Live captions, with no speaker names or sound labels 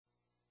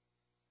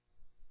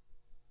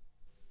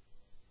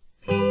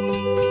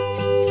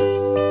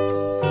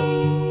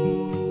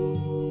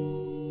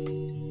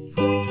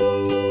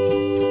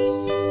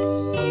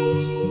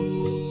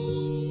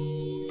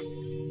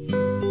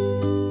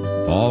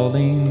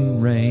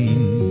morning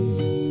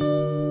rain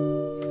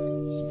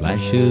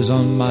splashes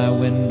on my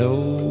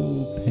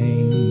window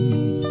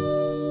pane.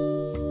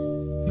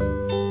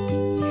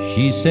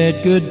 She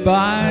said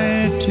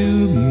goodbye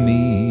to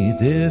me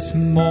this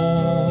morning.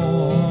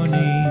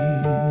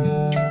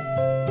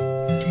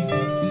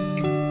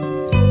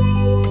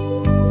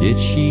 Did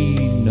she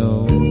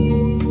know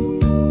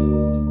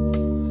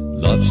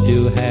love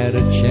still had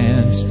a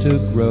chance to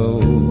grow?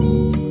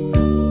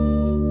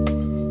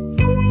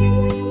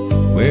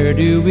 Where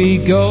do we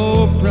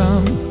go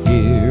from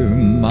here,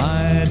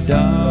 my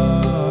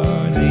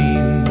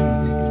darling?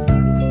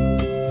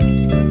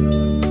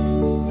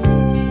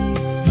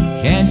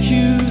 Can't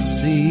you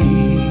see,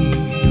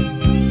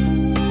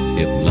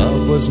 if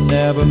love was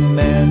never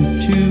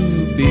meant to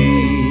be,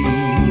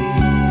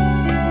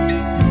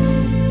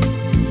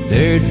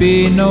 there'd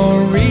be no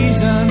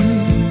reason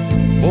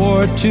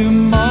for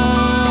tomorrow.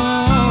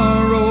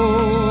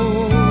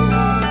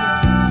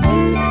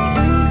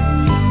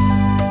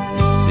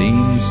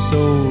 Seems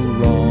so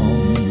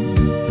wrong,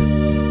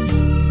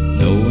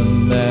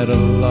 knowing that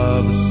a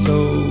love so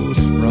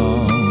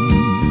strong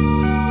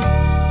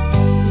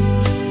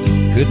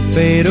could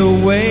fade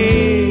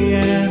away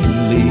and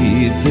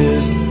leave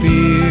this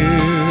fear.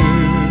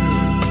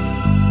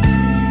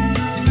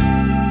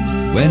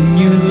 When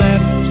you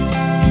left,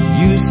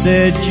 you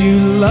said you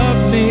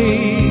loved me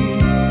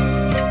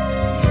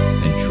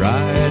and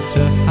tried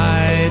to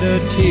hide a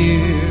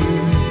tear.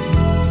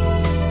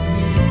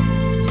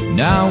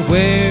 Now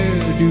where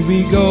do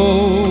we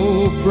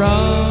go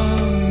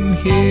from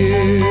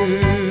here?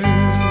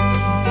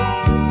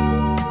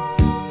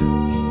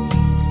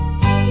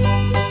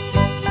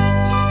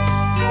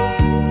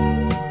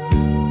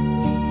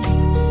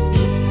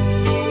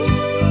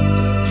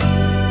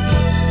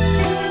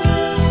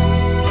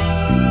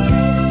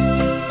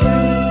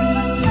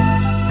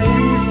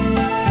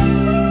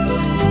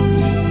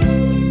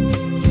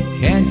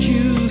 Can't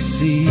you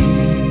see,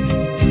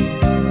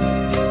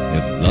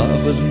 if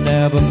love was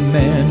never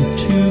meant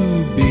to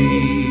be,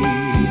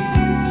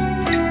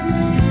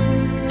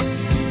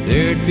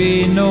 there'd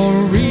be no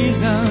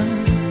reason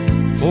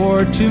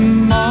for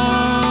tomorrow.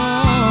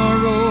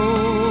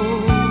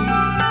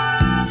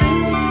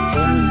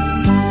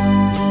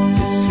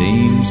 It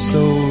seems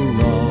so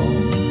wrong,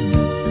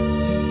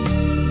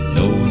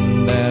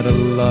 knowing that a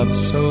love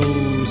so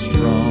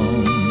strong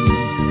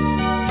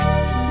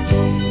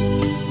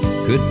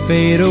could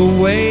fade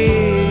away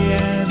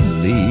and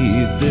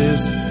leave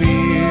this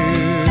fear.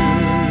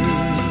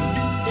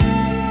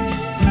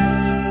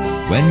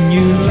 When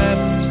you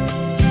left,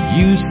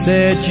 you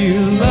said you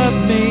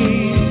loved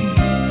me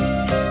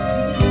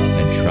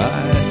and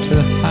tried to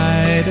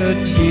hide a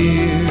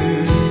tear.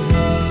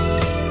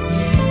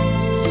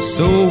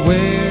 So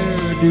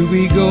where do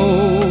we go